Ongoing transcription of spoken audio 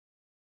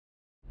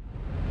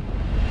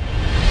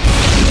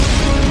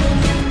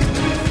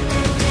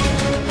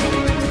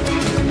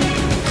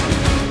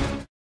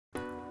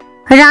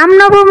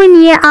রামনবমী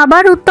নিয়ে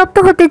আবার উত্তপ্ত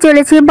হতে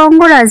চলেছে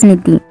বঙ্গ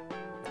রাজনীতি।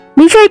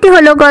 বিষয়টি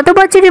হলো, গত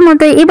বছরের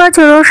মতো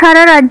এবছরও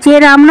সারা রাজ্যে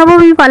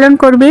রামনবমী পালন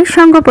করবে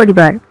সংঘ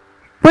পরিবার।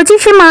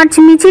 25শে মার্চ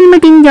মিছিল,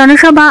 মিটিং,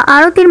 জনসভা,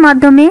 আরতির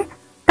মাধ্যমে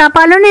তা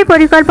পালনের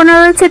পরিকল্পনা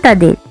রয়েছে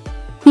তাদের।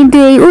 কিন্তু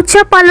এই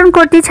উৎসব পালন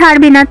করতে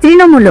ছাড়বে না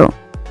তৃণমূলও।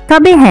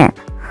 তবে হ্যাঁ,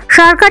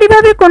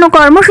 সরকারিভাবে কোনো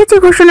কর্মসূচি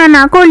ঘোষণা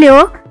না করলেও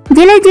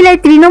জেলায় জেলায়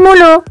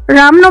তৃণমূলও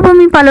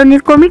রামনবমী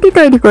পালনের কমিটি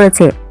তৈরি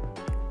করেছে।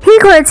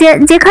 ঠিক হয়েছে,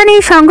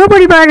 যেখানেই সংঘ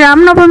পরিবার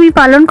রামনবমী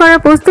পালন করার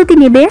প্রস্তুতি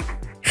নেবে,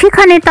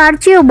 সেখানে তার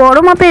চেয়েও বড়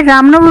মাপের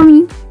রামনবমী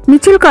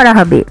মিছিল করা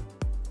হবে।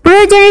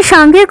 প্রয়োজনে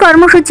সংঘের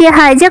কর্মসূচি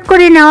হাইজ্যাক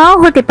করে নেওয়াও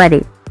হতে পারে।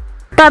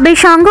 তবে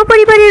সংঘ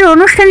পরিবারের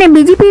অনুষ্ঠানে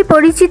বিজেপির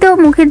পরিচিত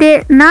মুখেদের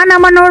না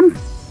নামানোর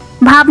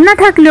ভাবনা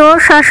থাকলেও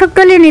শাসক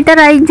দলের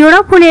নেতারাই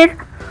জোড়া ফুলের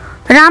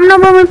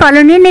রামনবমী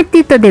পালনের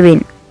নেতৃত্ব দেবেন।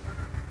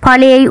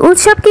 ফলে এই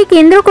উৎসবকে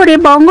কেন্দ্র করে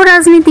বঙ্গ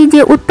রাজনীতি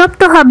যে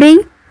উত্তপ্ত হবেই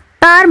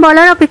তার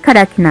বলার অপেক্ষা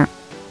রাখে না।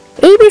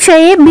 এই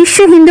বিষয়ে বিশ্ব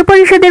হিন্দু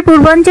পরিষদের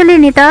পূর্বাঞ্চলের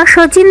নেতা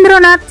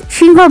শচীন্দ্রনাথ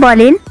সিংহ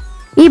বলেন,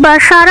 এবার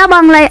সারা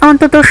বাংলায়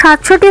অন্তত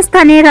 700টি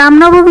স্থানে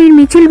রামনবমীর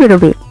মিছিল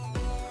বেরোবে।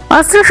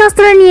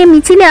 অস্ত্রশস্ত্র নিয়ে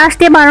মিছিলে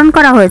আসতে বারণ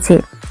করা হয়েছে।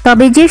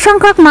 তবে যে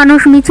সংখ্যক মানুষ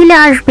মিছিলে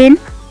আসবেন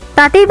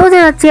তাতেই বোঝা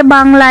যাচ্ছে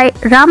বাংলায়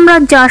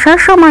রামরাজ্য আসার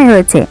সময়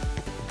হয়েছে।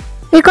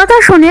 একথা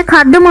শুনে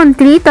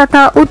খাদ্যমন্ত্রী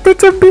তথা উত্তর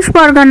 24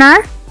 পরগনার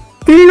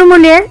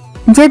তৃণমূলের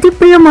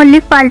জ্যোতিপ্রিয়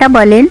মল্লিক পাল্টা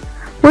বলেন,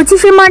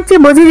 25শে মার্চে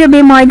বোঝা যাবে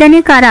ময়দানে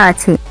কারা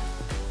আছে।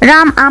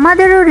 রাম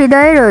আমাদেরও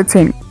হৃদয়ে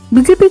রয়েছেন।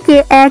 বিজেপিকে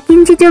 1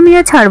 ইঞ্চি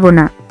জমিও ছাড়ব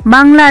না।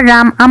 বাংলার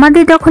রাম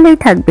আমাদের দখলেই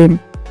থাকবেন।